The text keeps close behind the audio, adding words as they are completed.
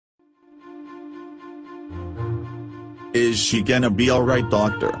Is she gonna be alright,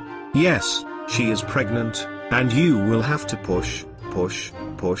 doctor? Yes, she is pregnant, and you will have to push, push,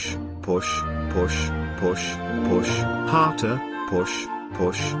 push, push, push, push, push, harder, push,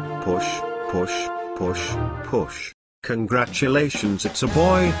 push, push, push, push, push. Congratulations, it's a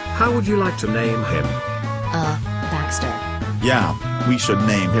boy. How would you like to name him? Baxter. Yeah, we should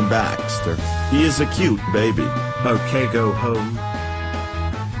name him Baxter. He is a cute baby. Okay, go home.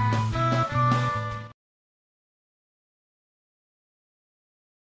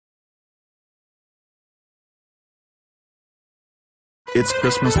 It's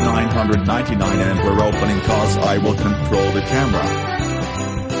Christmas 999 and we're opening cause I will control the camera.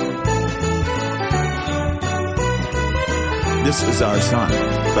 This is our son,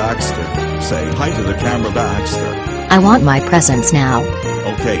 Baxter. Say hi to the camera, Baxter. I want my presents now.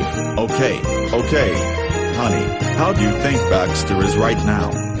 Okay. Honey, how do you think Baxter is right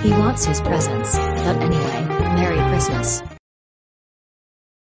now? He wants his presents, but anyway, Merry Christmas.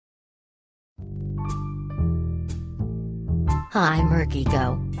 Hi Murky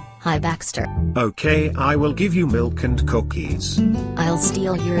Go. Hi Baxter. Okay, I will give you milk and cookies. I'll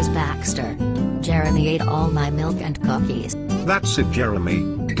steal yours, Baxter. Jeremy ate all my milk and cookies. That's it,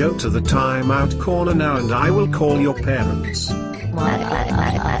 Jeremy. Go to the timeout corner now and I will call your parents.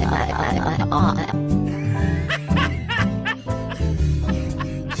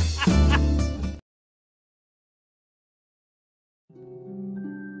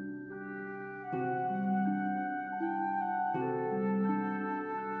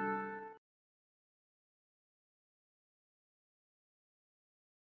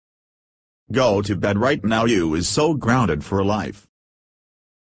 Go to bed right now, you is so grounded for life.